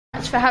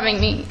much for having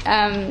me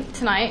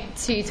tonight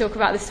to talk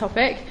about this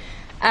topic.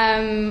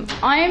 I'm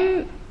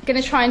going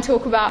to try and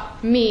talk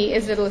about me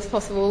as little as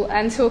possible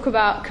and talk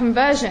about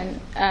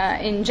conversion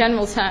in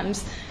general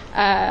terms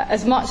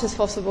as much as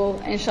possible,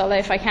 inshallah,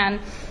 if I can,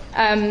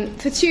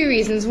 for two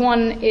reasons.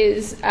 One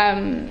is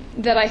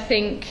that I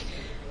think,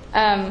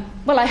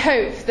 I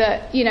hope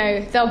that,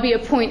 there'll be a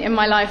point in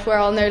my life where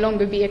I'll no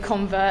longer be a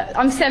convert.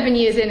 I'm 7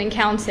 years in and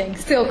counting,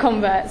 still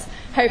converts,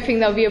 hoping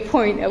there'll be a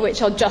point at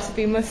which I'll just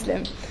be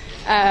Muslim,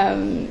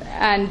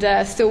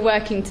 and still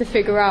working to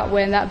figure out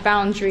where that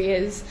boundary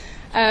is.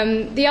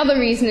 The other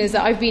reason is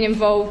that I've been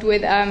involved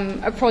with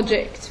a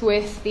project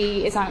with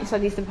the Islamic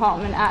Studies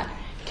Department at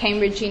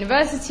Cambridge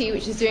University,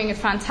 which is doing a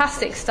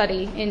fantastic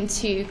study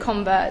into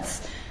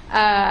converts,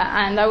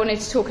 and I wanted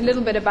to talk a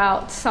little bit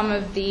about some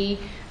of the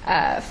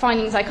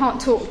findings. I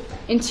can't talk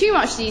in too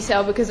much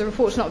detail because the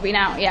report's not been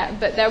out yet,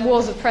 but there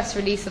was a press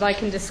release that I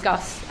can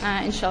discuss,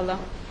 inshallah.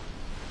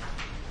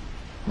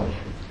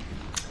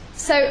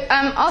 So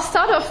I'll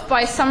start off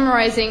by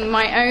summarizing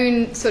my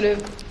own sort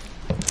of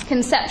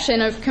conception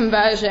of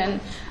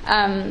conversion,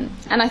 and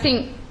I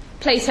think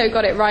Plato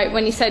got it right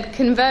when he said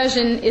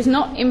conversion is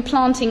not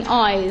implanting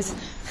eyes,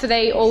 for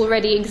they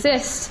already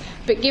exist,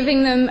 but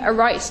giving them a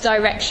right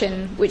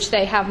direction which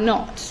they have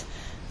not.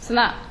 So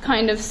that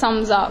kind of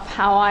sums up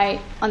how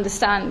I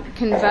understand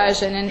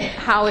conversion and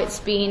how it's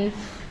been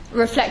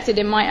reflected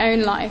in my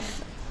own life.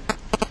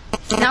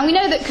 Now, we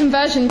know that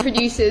conversion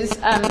produces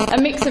a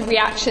mix of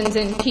reactions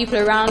in people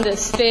around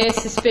us: fear,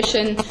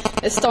 suspicion,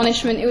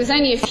 astonishment. It was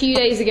only a few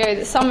days ago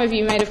that some of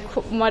you might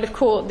have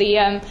caught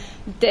the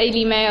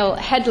Daily Mail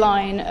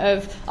headline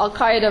of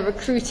Al-Qaeda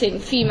recruiting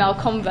female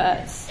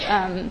converts.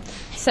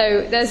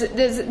 So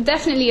there's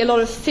definitely a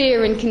lot of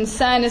fear and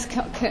concern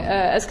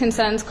as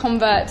concerns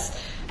converts.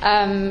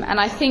 And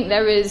I think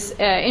there is,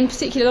 in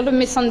particular, a lot of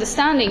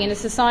misunderstanding in a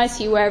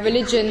society where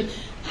religion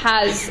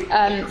has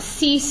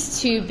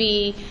ceased to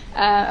be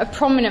a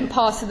prominent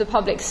part of the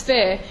public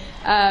sphere.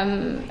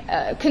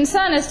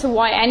 Concern as to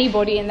why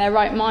anybody in their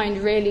right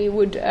mind really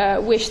would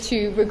wish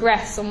to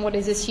regress on what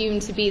is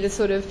assumed to be the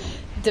sort of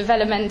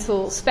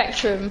developmental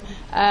spectrum,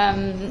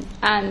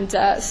 and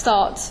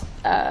start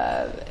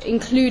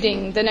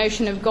including the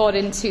notion of God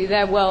into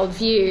their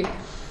worldview.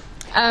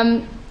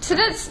 So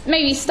let's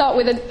maybe start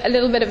with a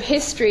little bit of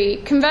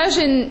history.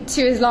 Conversion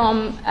to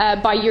Islam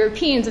by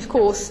Europeans, of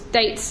course,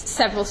 dates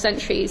several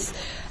centuries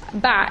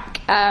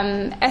back.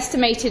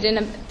 Estimated in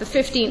the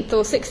 15th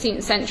or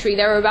 16th century,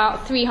 there were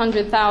about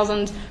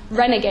 300,000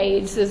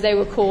 renegades, as they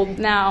were called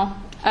now.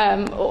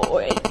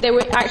 Or they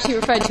were actually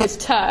referred to as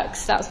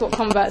Turks. That's what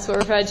converts were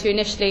referred to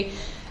initially,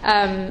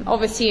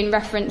 obviously in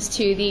reference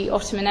to the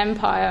Ottoman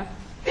Empire.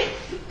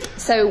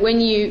 So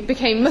when you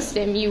became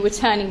Muslim, you were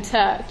turning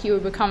Turk, you were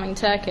becoming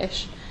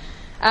Turkish.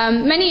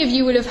 Many of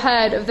you would have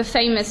heard of the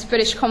famous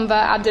British convert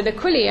Abdullah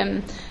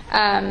Quilliam,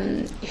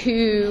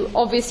 who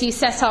obviously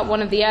set up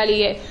one of the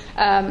early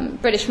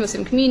British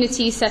Muslim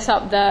communities, set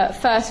up the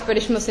first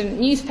British Muslim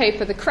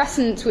newspaper, The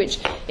Crescent, which,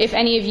 if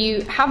any of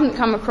you haven't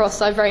come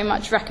across, I very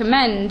much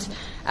recommend.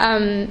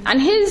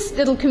 And his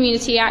little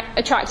community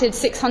attracted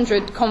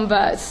 600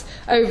 converts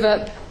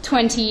over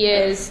 20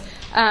 years.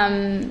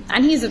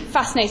 And he's a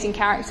fascinating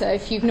character.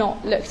 If you've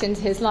not looked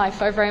into his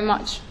life, I very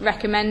much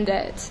recommend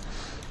it.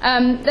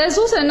 There's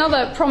also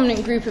another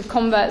prominent group of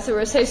converts that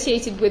were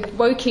associated with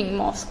Woking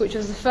Mosque, which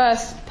was the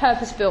first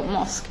purpose-built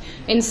mosque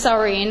in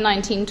Surrey in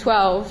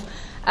 1912.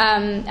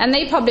 And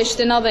they published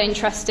another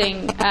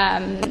interesting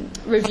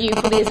review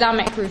called the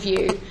Islamic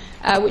Review,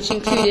 which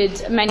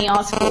included many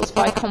articles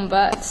by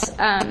converts.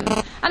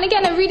 And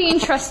again, a really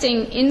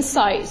interesting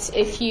insight,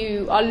 if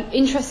you are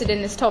interested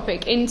in this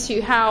topic,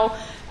 into how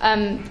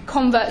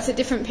converts at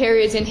different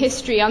periods in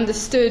history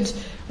understood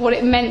what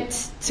it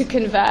meant to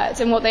convert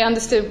and what they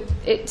understood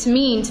it to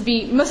mean to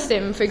be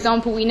Muslim. For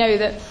example, we know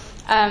that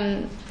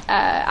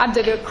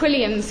Abdullah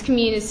Quilliam's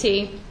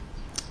community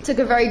took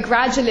a very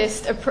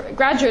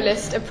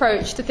gradualist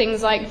approach to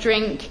things like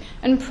drink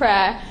and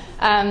prayer,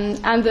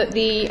 and that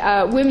the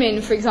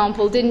women, for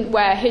example, didn't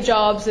wear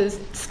hijabs as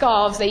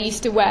scarves. They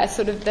used to wear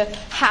sort of the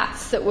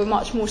hats that were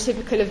much more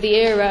typical of the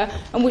era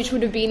and which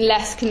would have been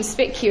less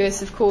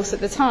conspicuous, of course, at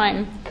the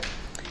time.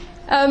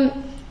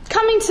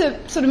 Coming to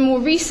sort of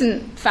more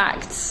recent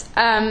facts,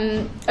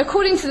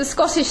 according to the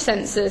Scottish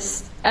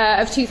census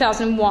of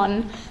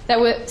 2001, there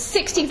were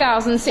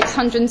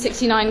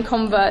 60,669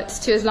 converts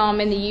to Islam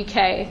in the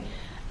UK.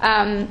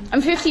 And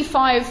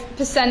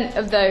 55%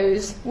 of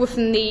those were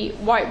from the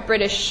white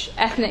British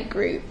ethnic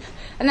group.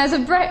 And there's a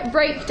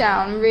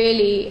breakdown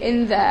really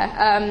in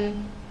there.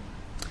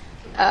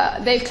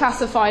 They've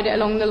classified it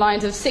along the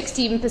lines of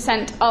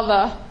 16%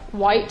 other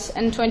white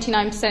and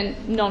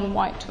 29%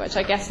 non-white, which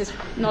I guess is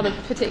not a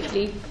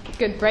particularly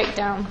good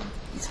breakdown.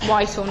 It's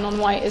white or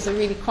non-white is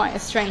really quite a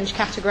strange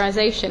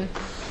categorization.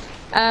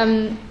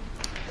 And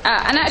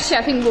actually,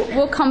 I think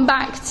we'll come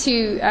back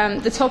to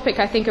the topic,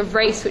 I think, of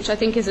race, which I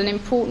think is an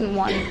important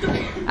one.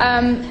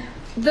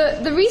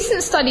 The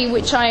recent study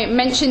which I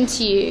mentioned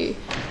to you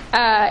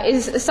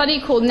is a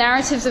study called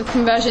Narratives of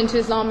Conversion to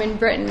Islam in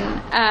Britain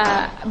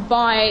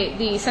by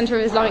the Centre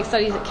of Islamic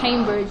Studies at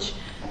Cambridge.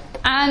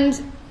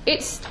 And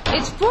it's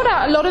brought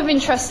out a lot of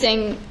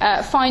interesting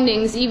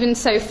findings even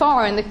so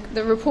far, and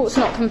the report's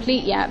not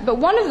complete yet. But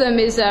one of them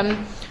is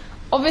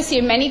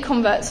obviously many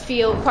converts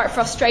feel quite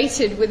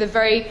frustrated with a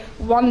very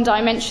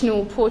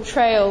one-dimensional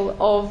portrayal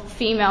of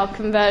female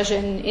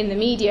conversion in the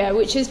media,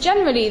 which is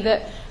generally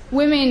that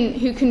women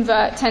who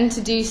convert tend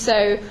to do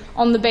so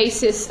on the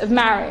basis of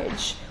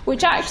marriage,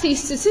 which actually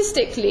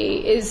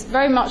statistically is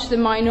very much the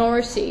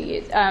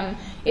minority.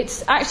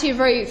 It's actually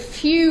very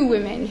few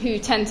women who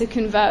tend to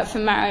convert for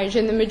marriage,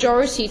 and the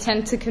majority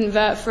tend to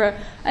convert for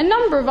a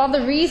number of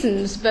other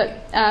reasons,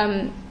 but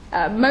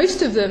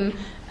most of them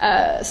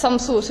some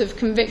sort of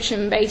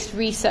conviction-based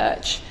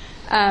research,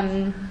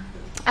 and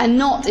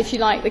not, if you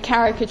like, the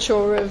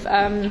caricature of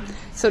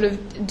sort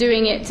of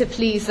doing it to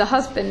please the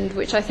husband,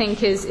 which I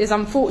think is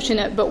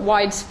unfortunate but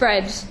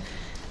widespread.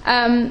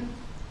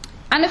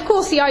 And of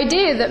course the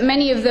idea that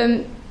many of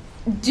them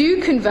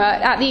do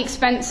convert at the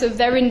expense of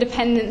their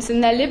independence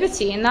and their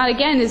liberty, and that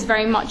again is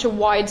very much a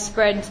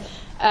widespread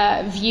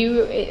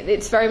view.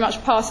 It's very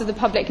much part of the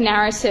public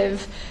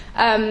narrative,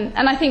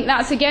 and I think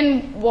that's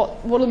again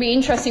what will be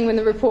interesting when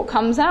the report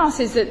comes out,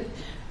 is that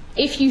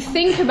if you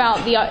think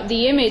about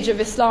the image of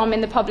Islam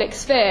in the public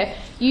sphere,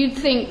 you'd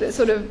think that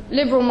sort of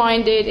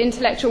liberal-minded,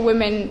 intellectual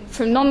women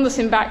from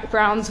non-Muslim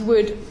backgrounds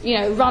would,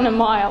 run a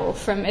mile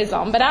from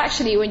Islam. But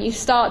actually, when you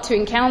start to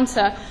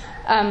encounter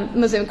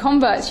Muslim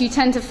converts, you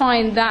tend to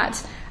find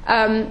that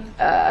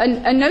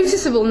a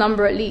noticeable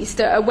number, at least,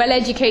 are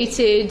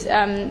well-educated,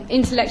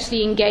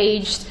 intellectually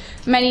engaged.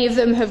 Many of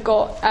them have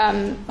got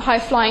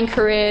high-flying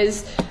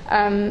careers.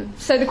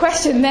 So the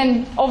question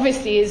then,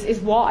 obviously, is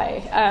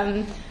why?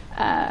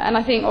 And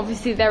I think,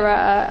 obviously, there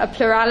are a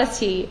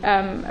plurality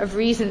of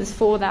reasons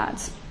for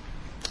that.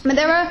 But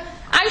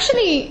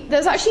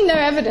there's actually no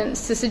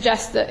evidence to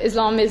suggest that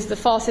Islam is the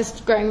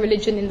fastest growing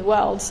religion in the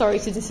world. Sorry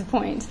to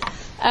disappoint.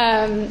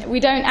 We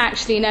don't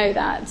actually know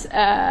that.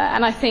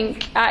 And I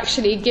think,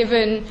 actually,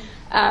 given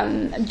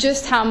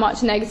just how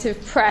much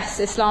negative press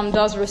Islam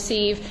does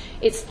receive,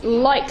 it's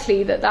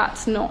likely that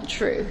that's not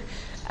true.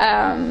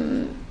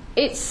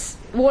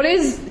 What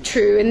is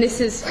true, and this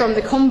is from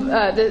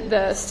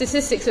the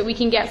statistics that we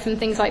can get from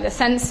things like the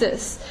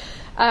census,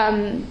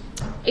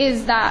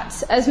 is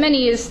that as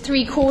many as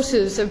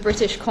 3/4 of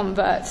British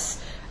converts,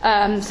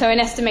 so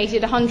an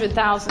estimated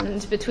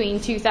 100,000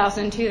 between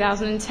 2000 and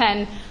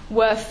 2010,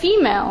 were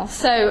female.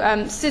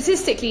 So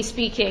statistically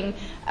speaking,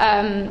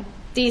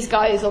 these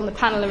guys on the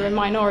panel are a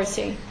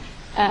minority.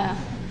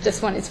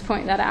 Just wanted to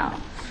point that out.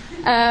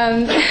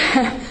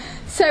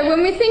 So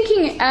when we're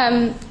thinking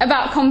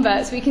about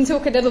converts, we can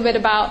talk a little bit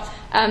about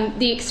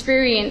the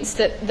experience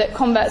that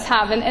converts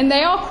have. And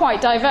they are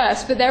quite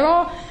diverse, but there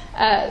are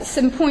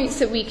some points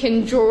that we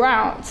can draw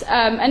out.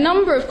 A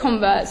number of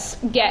converts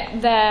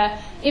get their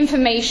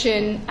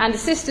information and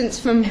assistance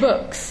from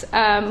books,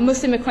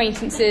 Muslim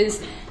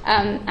acquaintances,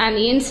 and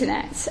the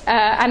internet.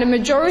 And a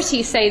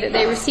majority say that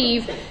they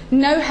receive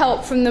no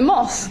help from the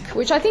mosque,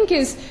 which I think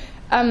is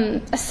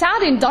a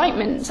sad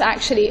indictment,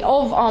 actually,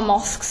 of our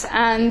mosques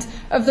and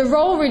of the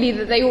role, really,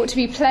 that they ought to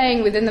be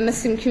playing within the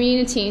Muslim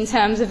community in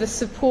terms of a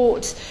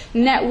support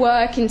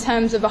network, in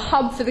terms of a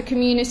hub for the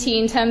community,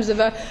 in terms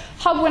of a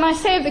hub. When I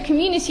say of the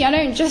community, I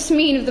don't just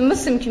mean of the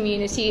Muslim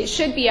community. It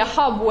should be a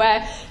hub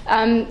where,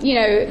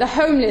 the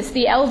homeless,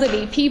 the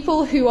elderly,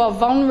 people who are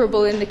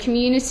vulnerable in the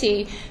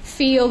community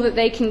feel that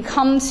they can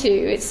come to.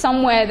 It's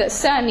somewhere that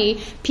certainly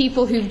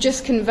people who've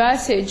just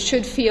converted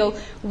should feel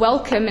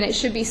welcome, and it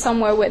should be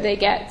somewhere where they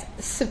get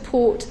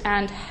support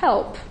and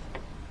help.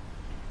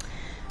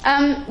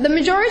 The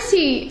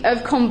majority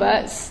of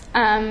converts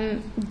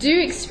do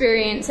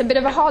experience a bit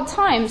of a hard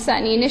time,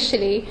 certainly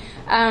initially,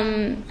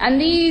 and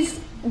these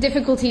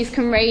difficulties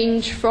can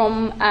range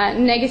from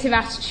negative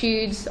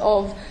attitudes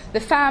of the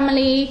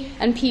family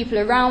and people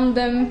around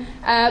them,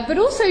 but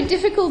also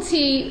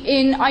difficulty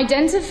in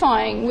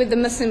identifying with the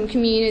Muslim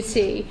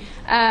community.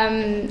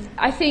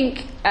 I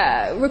think,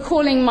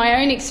 recalling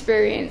my own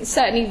experience,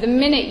 certainly the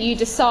minute you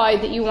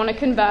decide that you want to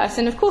convert,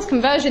 and of course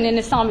conversion in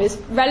Islam is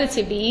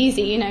relatively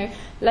easy,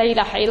 La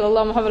ilaha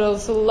illallah Muhammad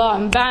Rasulullah,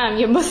 and bam,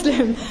 you're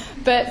Muslim.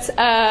 But,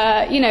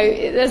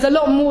 there's a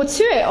lot more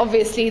to it,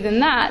 obviously, than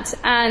that.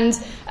 And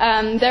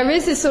there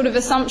is this sort of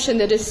assumption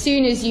that as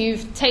soon as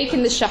you've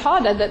taken the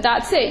Shahada,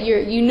 that's it,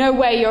 you know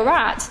where you're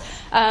at.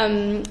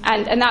 And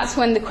that's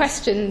when the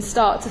questions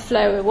start to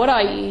flow. What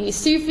are you? Are you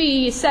Sufi?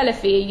 Are you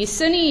Salafi? Are you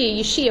Sunni? Are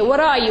you Shia? What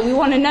are you? We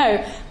want to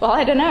know. Well,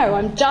 I don't know.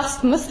 I'm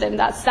just Muslim.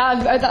 That's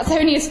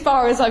only as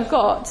far as I've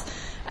got.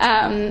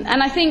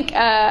 And I think,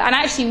 and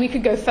actually we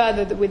could go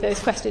further with those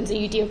questions. Are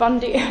you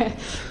Deobandi?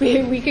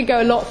 we could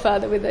go a lot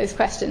further with those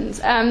questions.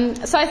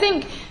 So I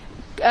think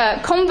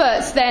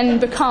converts then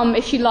become,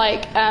 if you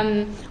like,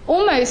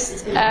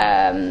 almost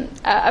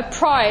a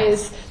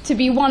prize to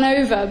be won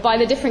over by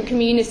the different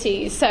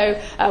communities. So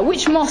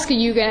which mosque are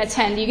you going to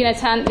attend? Are you going to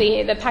attend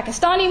the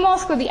Pakistani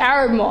mosque or the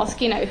Arab mosque?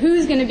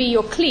 Who's going to be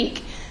your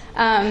clique?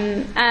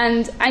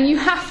 and you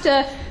have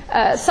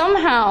to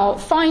somehow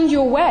find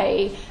your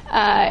way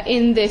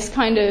in this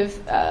kind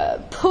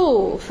of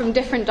pull from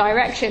different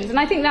directions. And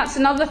I think that's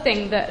another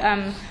thing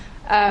that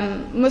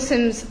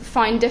Muslims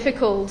find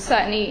difficult,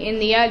 certainly in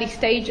the early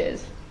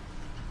stages.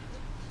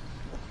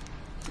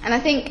 And I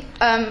think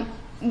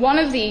one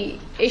of the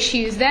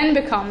issues then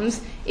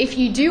becomes, if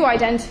you do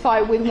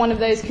identify with one of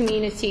those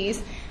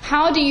communities,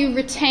 how do you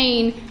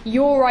retain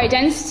your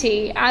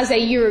identity as a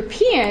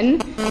European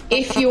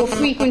if you're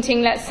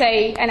frequenting, let's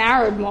say, an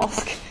Arab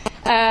mosque,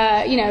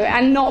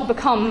 and not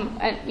become,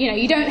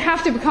 you don't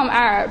have to become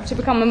Arab to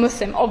become a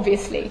Muslim,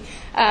 obviously.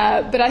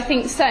 But I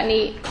think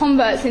certainly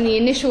converts in the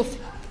initial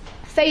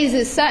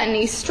phases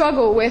certainly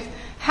struggle with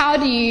how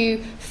do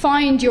you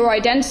find your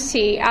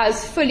identity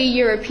as fully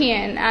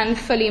European and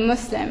fully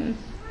Muslim.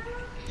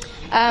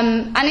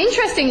 And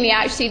interestingly,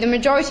 actually, the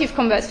majority of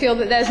converts feel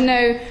that there's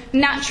no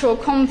natural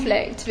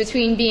conflict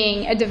between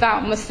being a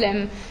devout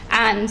Muslim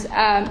and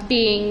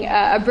being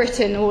a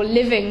Briton or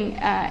living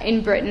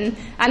in Britain.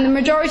 And the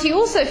majority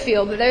also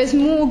feel that there is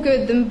more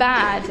good than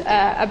bad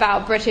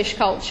about British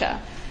culture.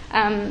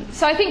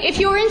 So I think if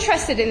you're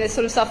interested in this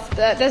sort of stuff,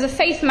 there's a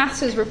Faith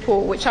Matters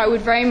report, which I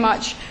would very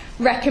much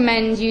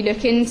recommend you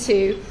look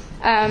into.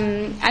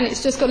 And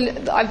it's just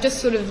I've just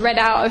sort of read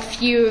out a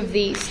few of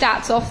the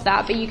stats off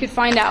that, but you could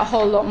find out a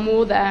whole lot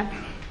more there.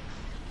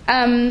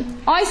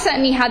 I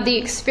certainly had the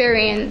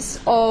experience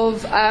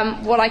of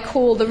what I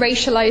call the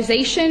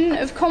racialization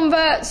of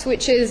converts,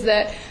 which is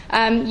that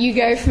you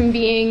go from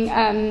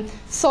being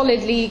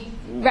solidly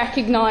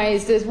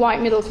recognized as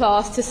white middle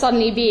class to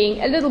suddenly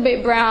being a little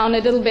bit brown, a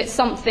little bit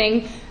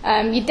something.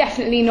 You're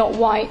definitely not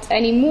white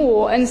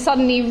anymore, and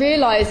suddenly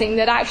realizing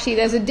that actually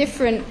there's a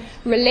different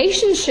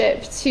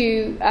relationship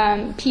to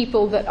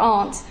people that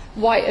aren't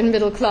white and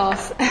middle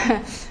class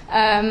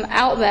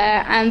out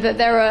there, and that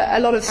there are a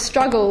lot of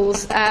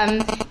struggles,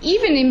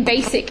 even in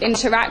basic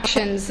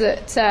interactions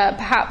that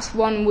perhaps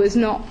one was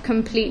not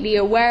completely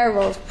aware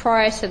of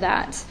prior to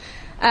that.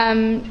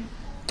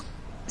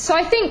 So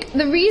I think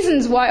the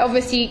reasons why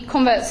obviously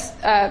converts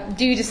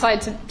do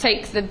decide to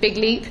take the big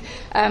leap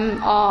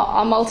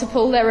are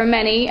multiple. There are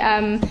many.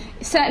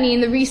 Certainly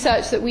in the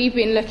research that we've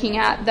been looking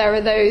at, there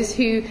are those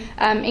who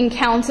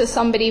encounter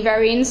somebody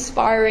very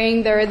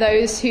inspiring. There are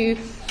those who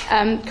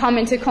come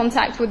into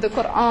contact with the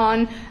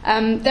Quran.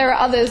 There are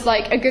others,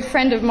 like a good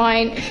friend of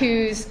mine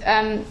who's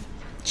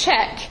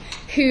Czech,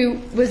 who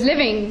was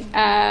living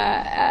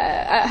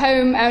at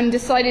home and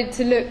decided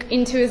to look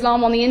into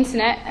Islam on the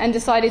internet and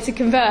decided to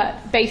convert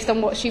based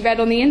on what she read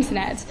on the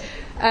internet.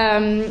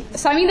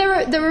 So I mean, there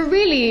are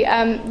really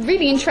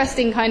really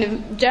interesting kind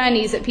of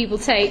journeys that people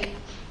take,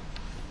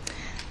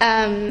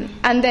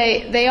 and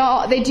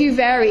they do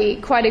vary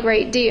quite a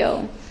great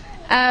deal.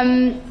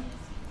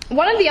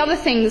 One of the other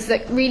things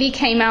that really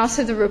came out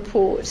of the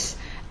report,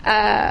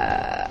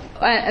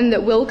 and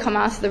that will come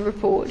out of the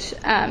report,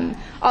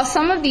 are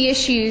some of the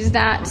issues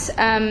that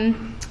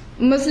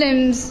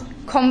Muslim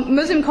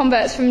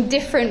converts from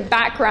different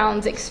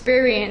backgrounds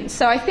experience.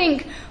 So I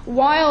think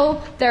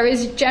while there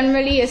is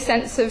generally a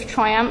sense of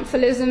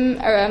triumphalism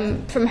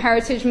from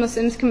heritage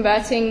Muslims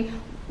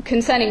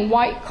concerning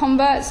white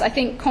converts, I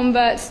think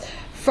converts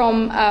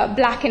from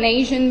black and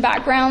Asian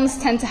backgrounds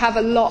tend to have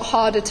a lot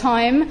harder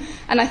time,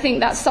 and I think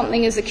that's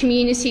something as a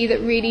community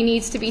that really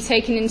needs to be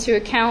taken into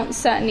account.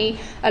 Certainly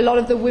a lot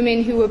of the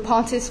women who were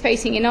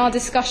participating in our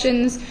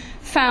discussions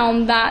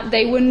found that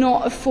they were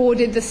not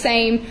afforded the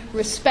same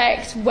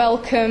respect,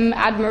 welcome,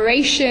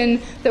 admiration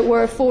that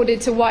were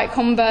afforded to white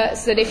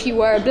converts, that if you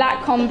were a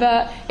black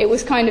convert, it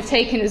was kind of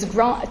taken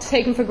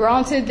for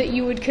granted that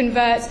you would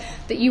convert,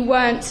 that you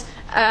weren't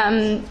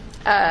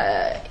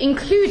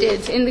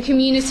included in the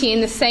community in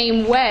the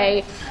same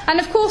way. And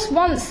of course,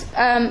 once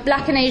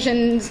black and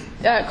Asian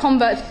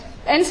converts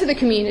enter the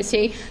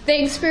community,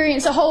 they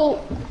experience a whole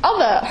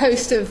other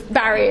host of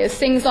barriers.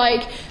 Things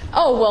like,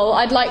 oh, well,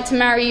 I'd like to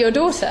marry your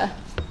daughter.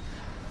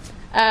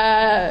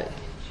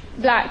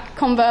 Black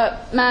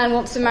convert man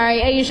wants to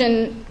marry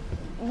Asian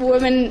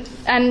woman,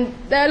 and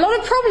there are a lot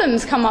of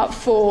problems come up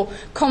for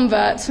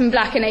converts from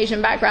black and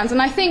Asian backgrounds.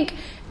 And I think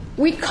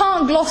we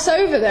can't gloss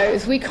over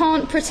those. We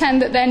can't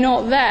pretend that they're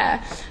not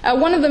there.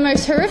 One of the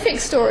most horrific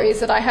stories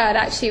that I heard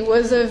actually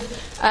was of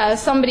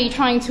somebody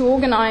trying to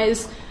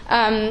organize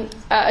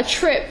a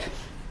trip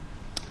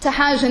to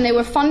Hajj, and they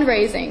were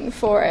fundraising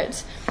for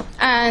it.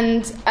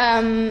 And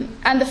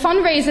the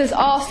fundraisers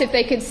asked if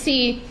they could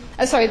see,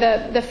 those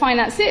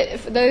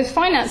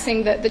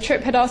financing the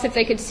trip had asked if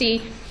they could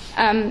see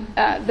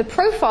the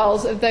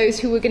profiles of those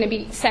who were going to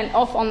be sent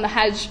off on the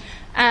Hajj.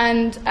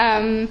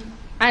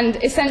 And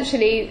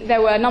essentially,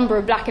 there were a number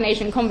of black and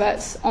Asian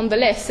converts on the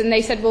list, and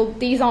they said, well,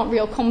 these aren't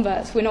real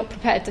converts, we're not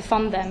prepared to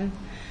fund them.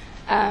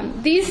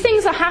 These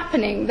things are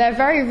happening, they're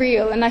very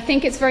real, and I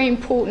think it's very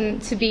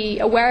important to be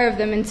aware of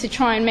them and to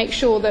try and make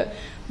sure that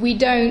we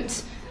don't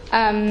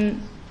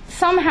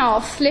somehow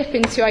slip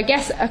into, I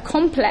guess, a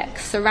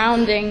complex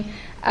surrounding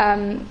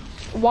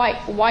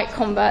white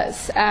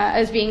converts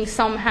as being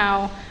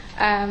somehow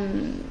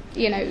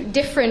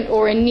different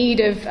or in need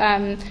of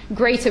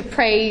greater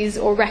praise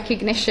or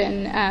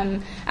recognition.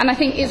 And I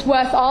think it's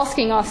worth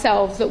asking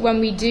ourselves that when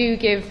we do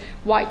give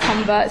white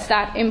converts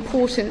that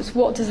importance,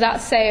 what does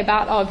that say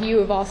about our view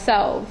of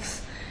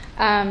ourselves?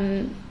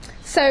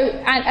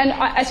 So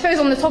I suppose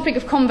on the topic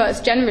of converts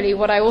generally,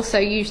 what I also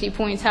usually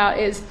point out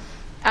is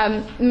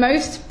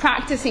most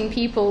practicing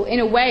people, in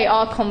a way,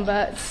 are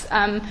converts.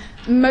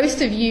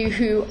 Most of you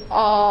who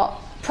are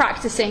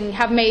practicing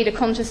have made a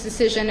conscious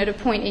decision at a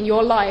point in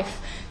your life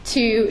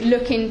to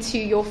look into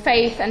your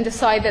faith and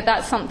decide that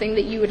that's something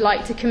that you would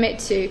like to commit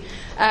to.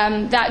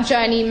 That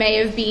journey may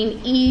have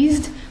been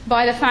eased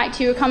by the fact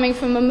you are coming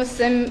from a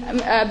Muslim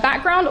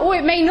background, or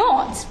it may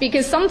not,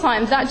 because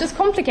sometimes that just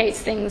complicates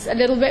things a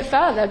little bit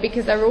further,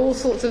 because there are all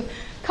sorts of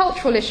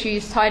cultural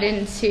issues tied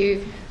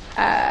into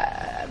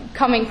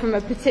coming from a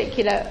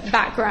particular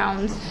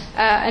background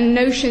and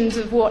notions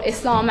of what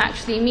Islam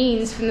actually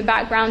means from the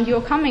background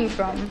you're coming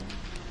from.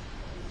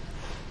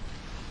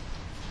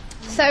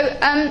 So,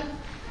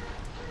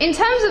 in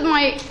terms of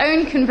my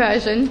own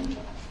conversion,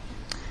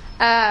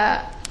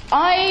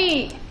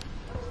 I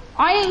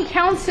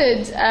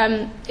encountered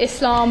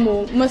Islam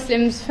or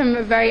Muslims from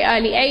a very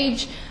early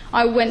age.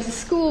 I went to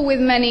school with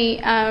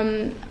many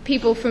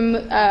people from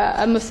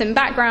a Muslim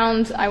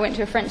background. I went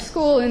to a French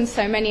school, and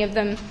so many of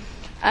them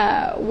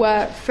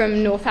were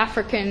from North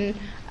African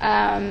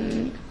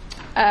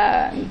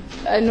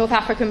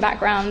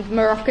background,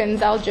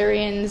 Moroccans,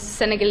 Algerians,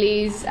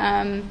 Senegalese,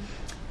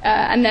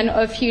 and then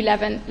a few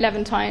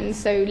Levantines,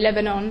 so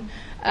Lebanon.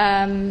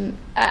 And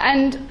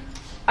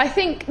I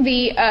think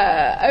the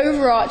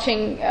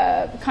overarching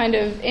kind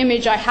of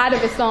image I had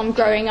of Islam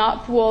growing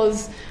up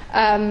was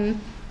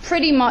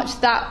pretty much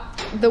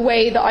the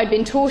way that I'd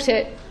been taught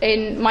it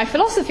in my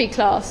philosophy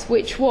class,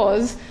 which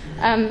was,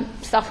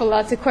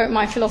 astaghfirullah, to quote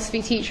my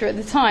philosophy teacher at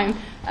the time,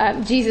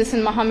 Jesus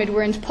and Muhammad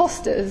were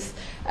imposters.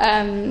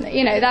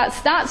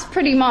 That's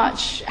pretty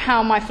much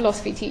how my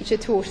philosophy teacher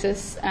taught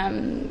us,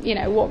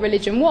 what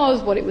religion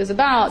was, what it was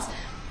about.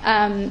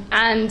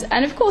 And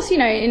of course,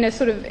 in a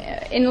sort of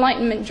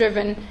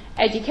enlightenment-driven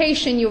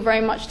education, you're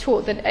very much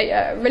taught that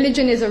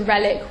religion is a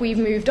relic. We've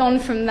moved on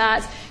from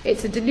that.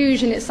 It's a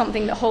delusion. It's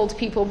something that holds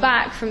people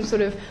back from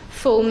sort of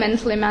full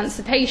mental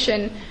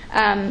emancipation.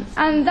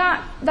 And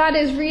that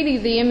is really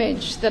the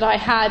image that I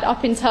had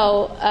up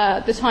until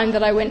the time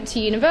that I went to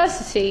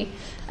university.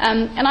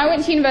 And I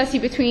went to university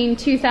between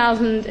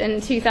 2000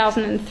 and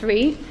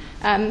 2003.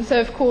 So,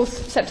 of course,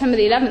 September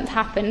the 11th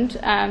happened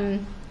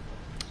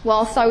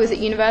whilst I was at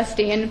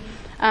university.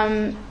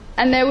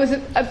 And there was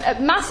a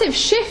massive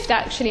shift,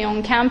 actually,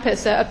 on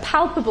campus, a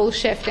palpable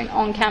shift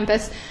on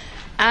campus,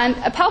 and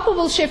a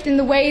palpable shift in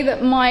the way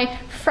that my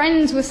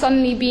friends were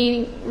suddenly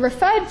being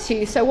referred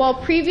to. So while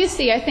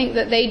previously I think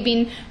that they'd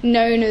been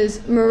known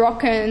as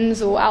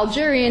Moroccans or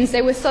Algerians,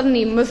 they were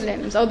suddenly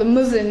Muslims. Oh, the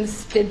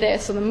Muslims did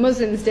this, or the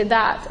Muslims did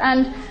that.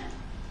 And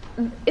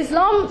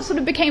Islam sort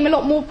of became a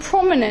lot more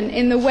prominent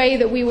in the way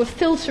that we were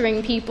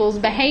filtering people's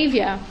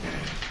behavior.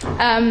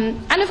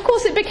 And of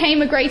course it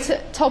became a great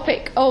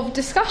topic of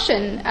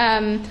discussion.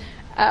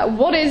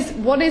 What is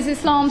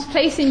Islam's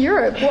place in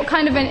Europe? What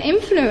kind of an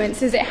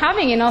influence is it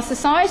having in our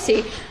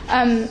society?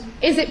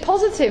 Is it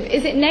positive?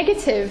 Is it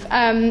negative?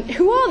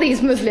 Who are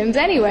these Muslims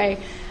anyway?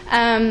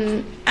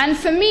 And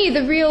for me,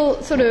 the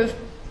real sort of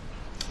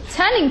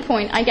turning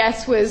point, I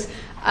guess, was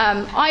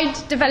I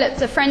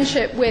developed a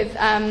friendship with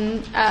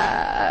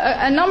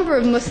a number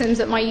of Muslims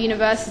at my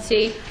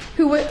university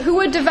who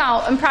were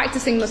devout and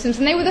practicing Muslims,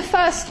 and they were the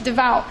first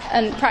devout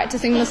and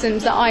practicing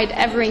Muslims that I'd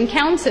ever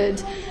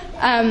encountered.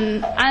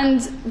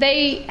 And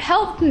they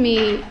helped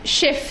me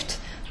shift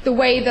the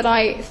way that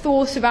I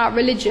thought about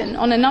religion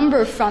on a number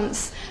of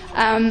fronts,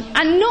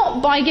 and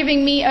not by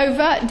giving me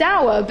overt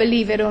dawah,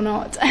 believe it or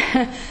not.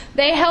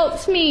 They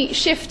helped me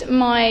shift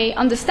my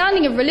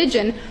understanding of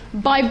religion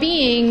by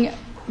being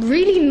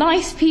really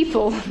nice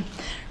people,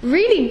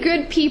 really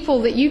good people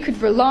that you could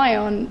rely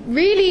on,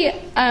 really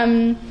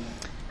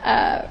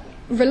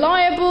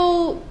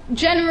reliable,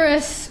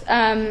 generous,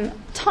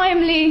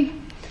 timely,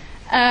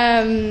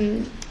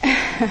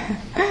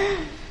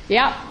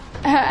 yeah,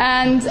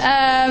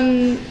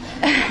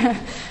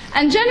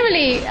 and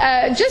generally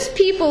just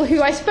people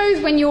who, I suppose,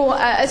 when you're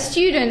a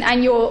student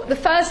and you're the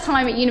first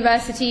time at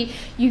university,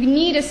 you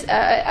need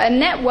a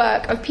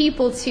network of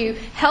people to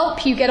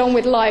help you get on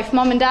with life.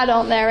 Mum and dad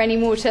aren't there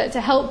anymore to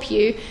help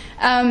you.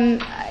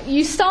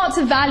 You start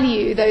to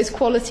value those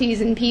qualities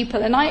in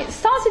people, and I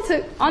started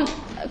to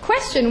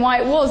question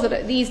why it was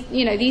that these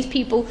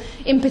people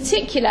in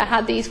particular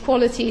had these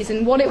qualities,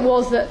 and what it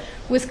was that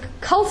was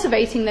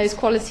cultivating those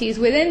qualities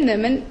within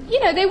them. And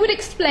they would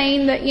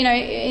explain that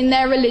in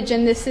their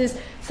religion this is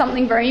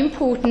something very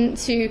important,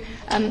 to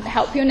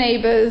help your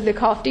neighbours,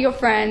 look after your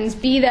friends,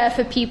 be there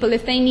for people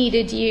if they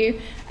needed you.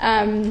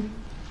 And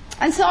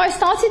so I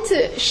started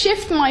to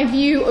shift my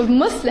view of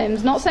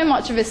Muslims, not so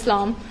much of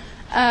Islam,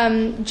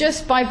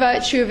 just by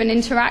virtue of an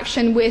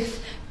interaction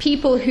with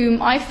people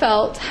whom I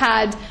felt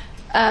had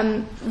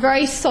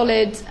very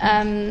solid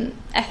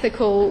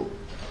ethical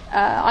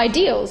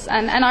ideals,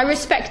 and I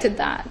respected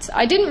that.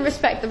 I didn't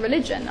respect the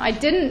religion. I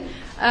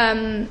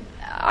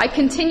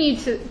continued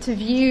to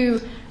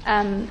view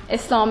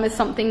Islam as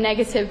something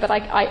negative, but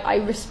I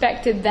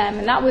respected them,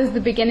 and that was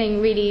the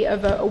beginning really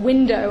of a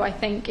window, I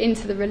think,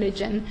 into the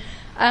religion.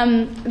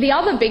 The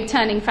other big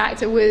turning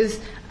factor was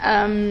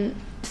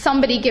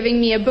somebody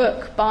giving me a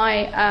book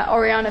by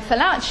Oriana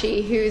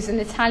Fallaci, who's an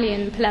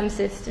Italian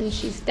polemicist, and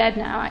she's dead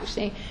now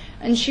actually,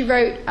 and she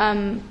wrote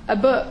a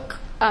book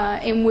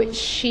in which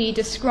she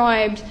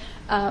described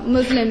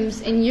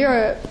Muslims in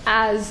Europe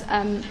as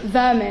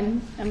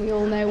vermin, and we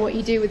all know what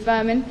you do with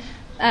vermin,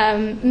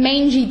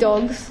 mangy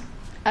dogs,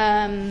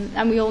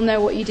 and we all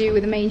know what you do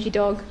with a mangy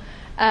dog.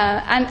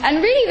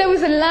 And really there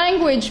was a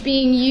language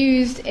being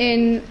used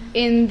in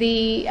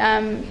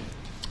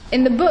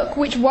the book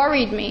which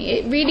worried me.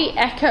 It really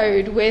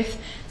echoed with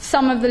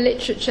some of the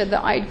literature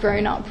that I'd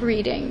grown up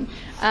reading.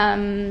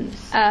 And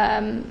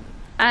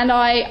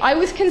I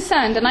was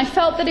concerned, and I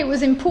felt that it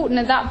was important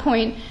at that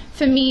point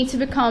for me to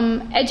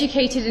become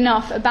educated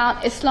enough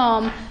about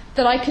Islam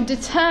that I could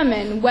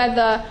determine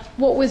whether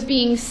what was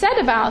being said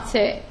about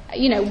it,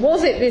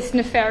 was it this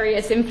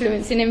nefarious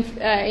influence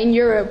in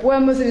Europe? Were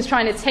Muslims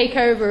trying to take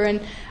over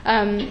and,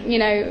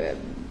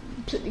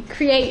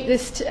 create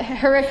this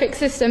horrific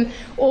system?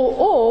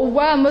 Or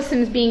were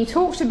Muslims being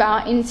talked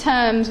about in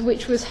terms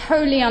which was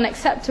wholly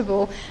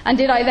unacceptable? And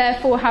did I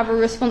therefore have a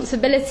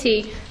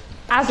responsibility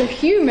as a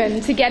human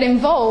to get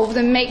involved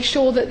and make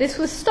sure that this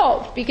was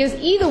stopped? Because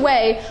either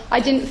way, I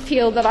didn't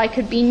feel that I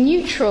could be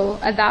neutral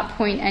at that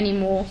point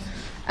anymore.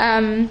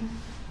 And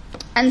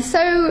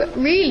so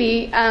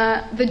really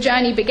the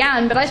journey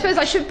began. But I suppose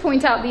I should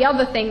point out the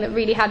other thing that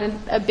really had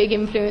a big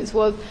influence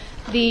was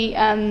the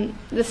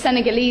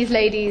Senegalese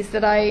ladies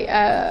that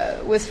I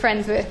was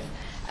friends with.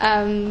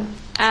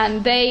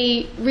 And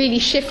they really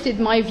shifted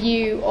my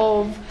view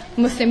of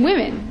Muslim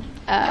women.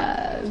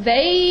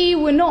 They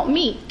were not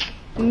meek,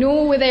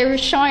 nor were they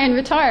shy and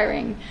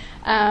retiring.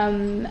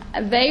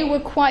 They were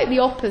quite the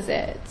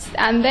opposite,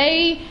 and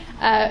they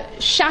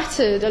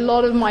shattered a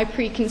lot of my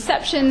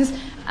preconceptions,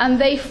 and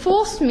they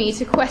forced me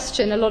to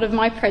question a lot of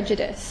my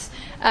prejudice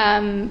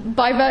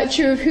by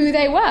virtue of who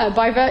they were,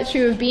 by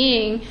virtue of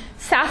being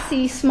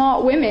sassy,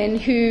 smart women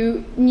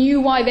who knew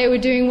why they were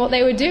doing what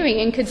they were doing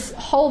and could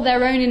hold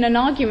their own in an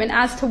argument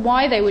as to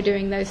why they were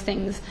doing those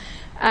things.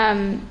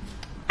 And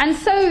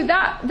so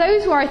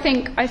those were, I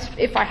think,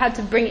 if I had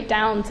to bring it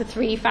down to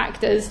three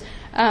factors,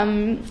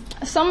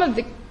 some of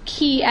the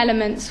key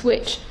elements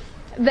which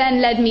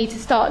then led me to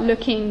start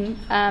looking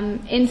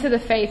into the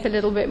faith a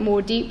little bit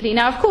more deeply.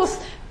 Now, of course,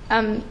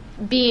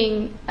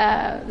 being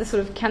the sort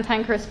of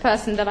cantankerous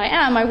person that I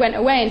am, I went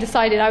away and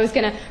decided I was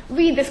going to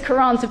read this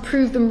Quran to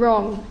prove them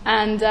wrong.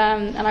 And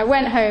I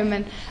went home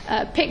and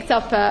picked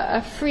up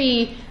a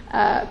free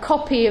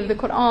copy of the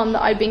Quran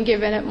that I'd been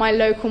given at my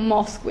local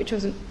mosque, which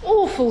was an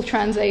awful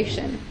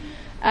translation.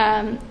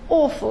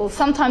 Awful.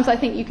 Sometimes I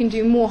think you can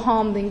do more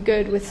harm than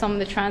good with some of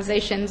the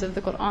translations of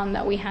the Quran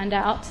that we hand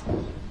out.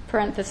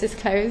 Parenthesis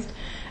closed.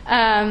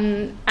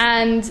 And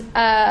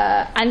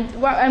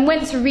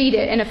went to read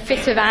it in a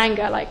fit of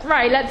anger, like,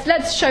 right,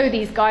 let's show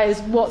these guys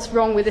what's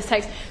wrong with this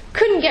text.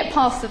 Couldn't get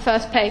past the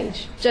first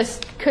page.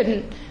 Just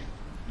couldn't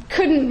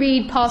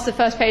read past the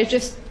first page.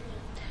 Just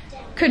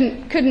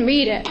couldn't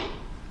read it.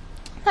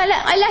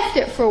 I left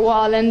it for a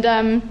while and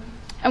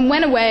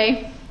went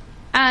away.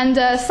 And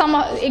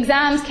summer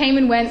exams came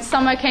and went,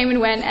 summer came and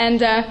went,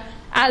 and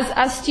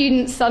as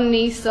students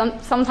suddenly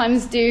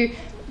sometimes do,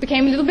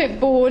 became a little bit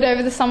bored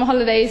over the summer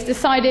holidays,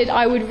 decided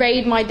I would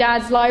raid my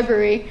dad's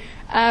library,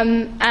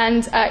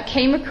 and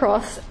came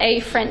across a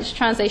French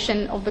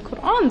translation of the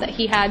Quran that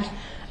he had,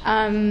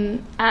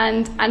 and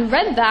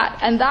read that,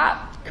 and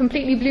that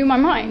completely blew my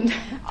mind.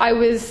 I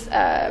was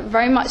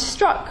very much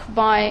struck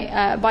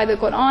by the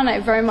Quran.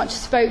 It very much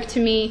spoke to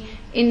me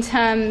in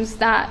terms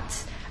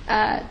that,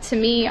 to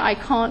me, I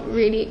can't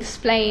really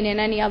explain in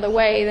any other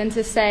way than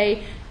to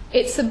say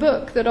it's a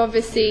book that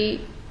obviously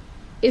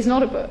is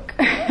not a book.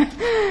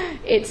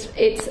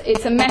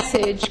 It's a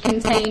message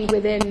contained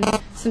within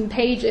some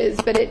pages,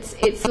 but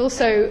it's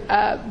also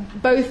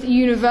both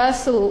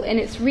universal in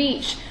its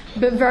reach,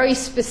 but very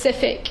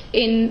specific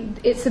in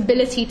its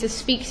ability to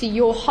speak to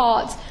your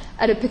heart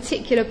at a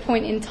particular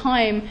point in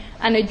time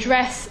and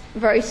address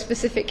very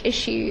specific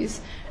issues.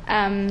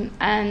 And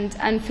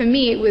for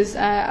me, it was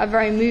a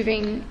very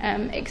moving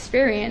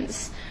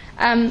experience.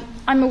 I'm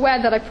aware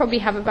that I probably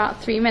have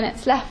about 3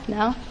 minutes left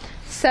now,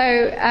 so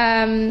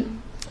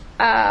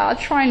I'll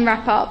try and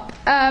wrap up.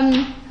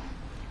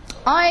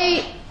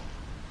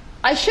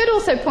 I should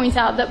also point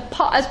out that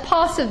as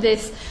part of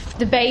this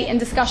debate and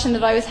discussion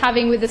that I was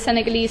having with the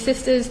Senegalese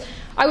sisters,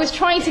 I was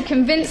trying to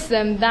convince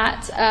them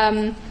that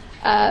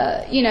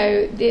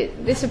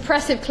this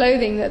oppressive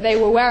clothing that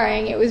they were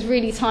wearing, it was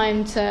really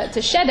time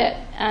to shed it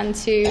and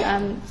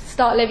to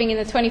start living in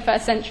the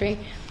 21st century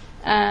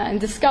and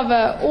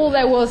discover all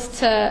there was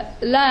to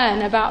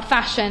learn about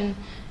fashion.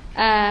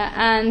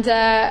 And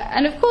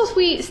of course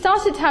we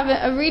started to have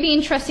a really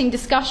interesting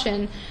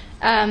discussion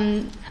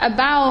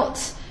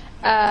about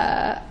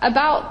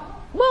about,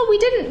 well, we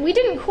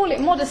didn't call it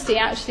modesty,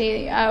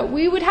 actually.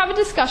 We would have a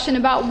discussion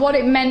about what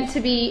it meant to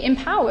be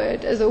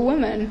empowered as a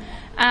woman.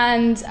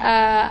 And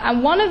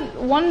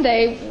one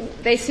day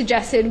they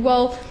suggested,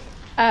 well,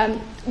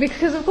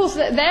 because of course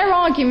their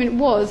argument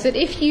was that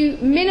if you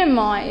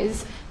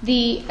minimize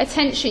the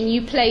attention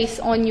you place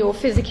on your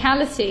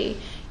physicality,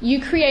 you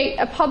create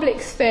a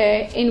public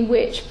sphere in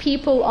which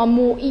people are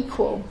more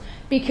equal,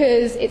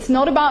 because it's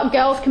not about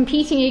girls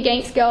competing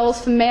against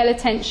girls for male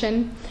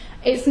attention.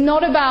 It's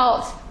not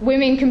about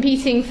women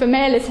competing for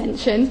male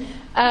attention.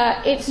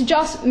 It's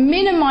just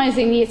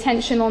minimizing the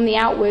attention on the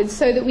outwards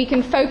so that we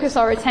can focus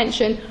our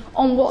attention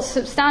on what's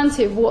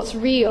substantive, what's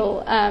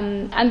real.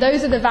 And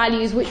those are the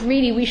values which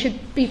really we should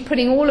be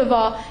putting all of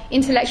our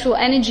intellectual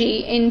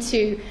energy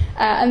into.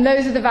 And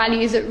those are the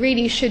values that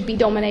really should be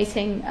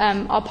dominating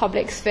our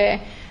public sphere.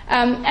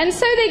 And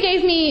so they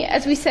gave me,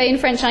 as we say in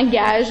French, un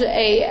gage,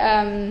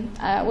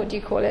 what do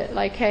you call it,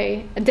 like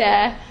a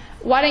dare.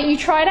 Why don't you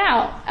try it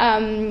out?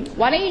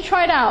 Why don't you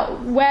try it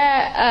out?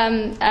 Wear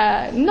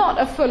not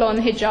a full-on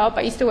hijab.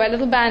 I used to wear a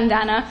little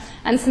bandana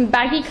and some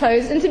baggy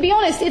clothes. And to be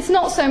honest, it's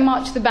not so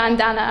much the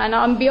bandana. And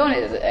I'll be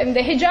honest,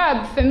 the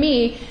hijab for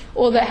me,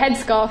 or the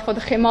headscarf, or the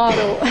khimar,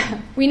 or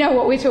we know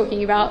what we're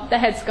talking about, the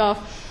headscarf,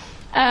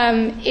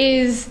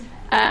 is...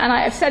 and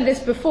I've said this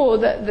before,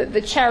 that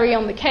the cherry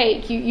on the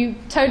cake, you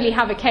totally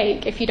have a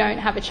cake if you don't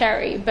have a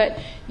cherry, but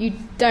you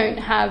don't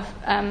have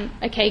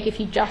a cake if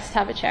you just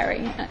have a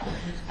cherry.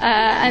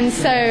 And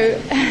so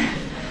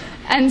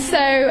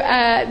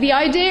the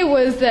idea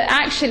was that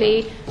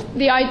actually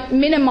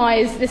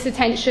minimize this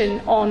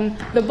attention on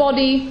the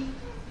body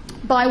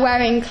by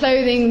wearing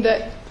clothing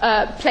that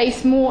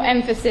place more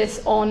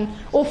emphasis on,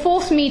 or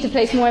force me to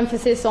place more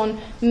emphasis on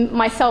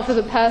myself as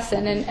a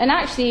person, and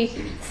actually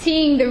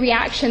seeing the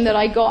reaction that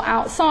I got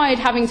outside,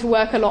 having to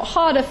work a lot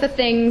harder for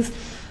things.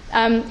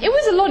 It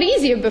was a lot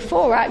easier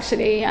before,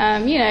 actually.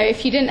 You know,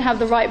 if you didn't have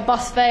the right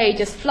buffet,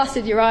 just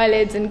fluttered your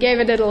eyelids and gave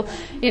a little,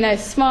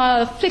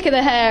 smile, flick of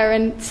the hair,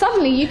 and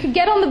suddenly you could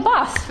get on the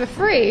bus for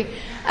free.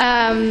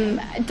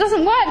 It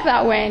doesn't work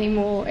that way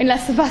anymore,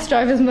 unless the bus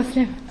driver's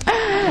Muslim.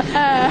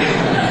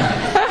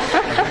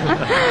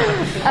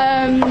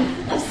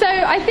 So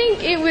I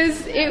think it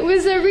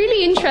was a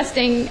really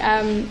interesting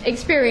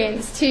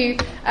experience to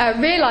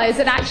realize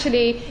that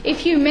actually,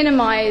 if you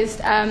minimized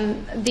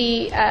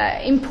the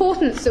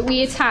importance that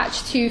we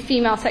attach to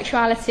female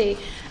sexuality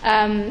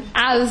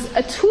as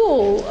a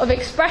tool of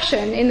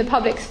expression in the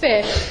public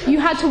sphere, you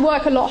had to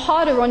work a lot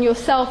harder on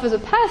yourself as a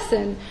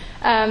person.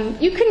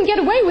 You couldn't get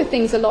away with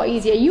things a lot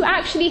easier. You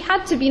actually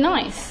had to be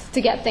nice to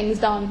get things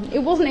done. It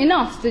wasn't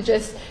enough to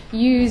just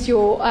use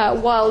your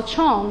wild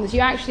charms.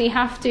 You actually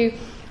have to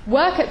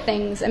work at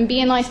things and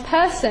be a nice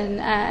person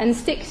and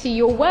stick to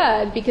your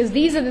word, because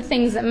these are the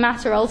things that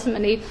matter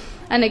ultimately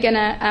and are going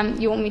to,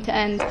 you want me to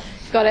end?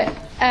 Got it.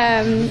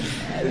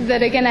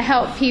 That are going to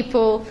help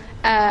people,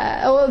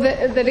 or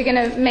that are going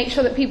to make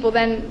sure that people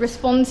then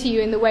respond to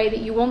you in the way that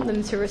you want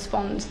them to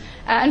respond.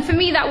 And for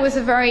me, that was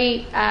a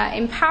very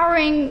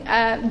empowering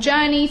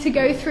journey to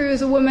go through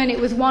as a woman. It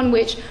was one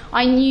which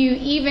I knew,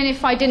 even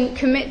if I didn't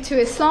commit to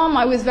Islam,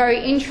 I was very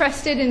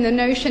interested in the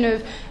notion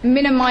of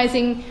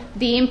minimizing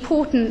the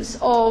importance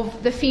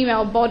of the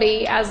female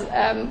body as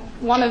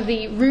one of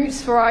the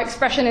roots for our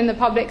expression in the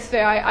public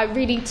sphere. I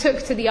really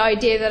took to the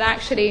idea that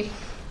actually,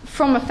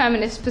 from a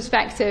feminist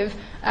perspective,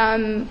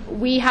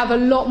 we have a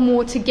lot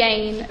more to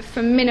gain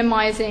from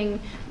minimizing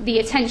the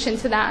attention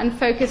to that and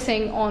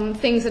focusing on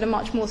things that are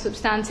much more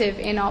substantive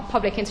in our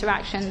public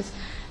interactions.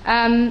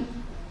 And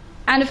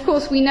of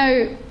course, we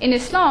know in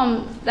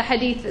Islam, the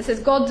hadith that says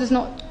God does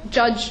not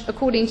judge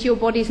according to your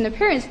bodies and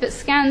appearance, but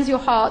scans your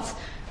hearts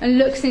and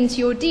looks into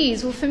your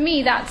deeds. Well, for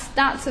me,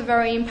 that's a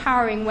very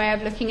empowering way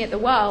of looking at the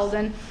world.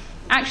 And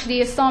actually,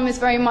 Islam is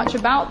very much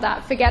about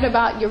that. Forget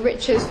about your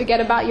riches,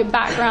 forget about your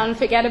background,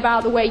 forget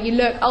about the way you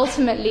look.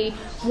 Ultimately,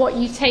 what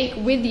you take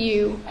with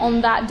you on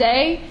that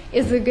day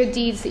is the good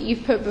deeds that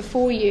you've put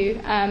before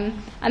you. And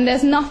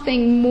there's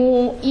nothing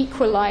more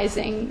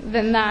equalizing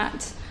than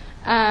that.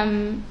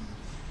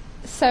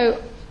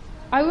 So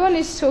I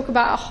wanted to talk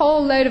about a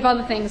whole load of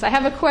other things. I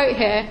have a quote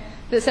here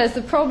that says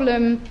the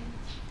problem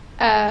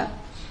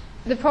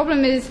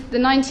is the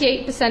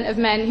 98% of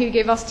men who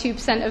give us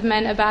 2% of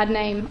men a bad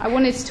name. I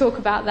wanted to talk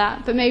about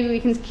that, but maybe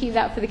we can keep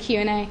that for the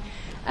Q&A.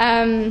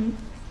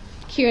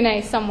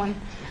 Q&A, someone.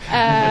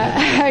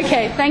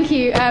 Okay, thank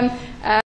you.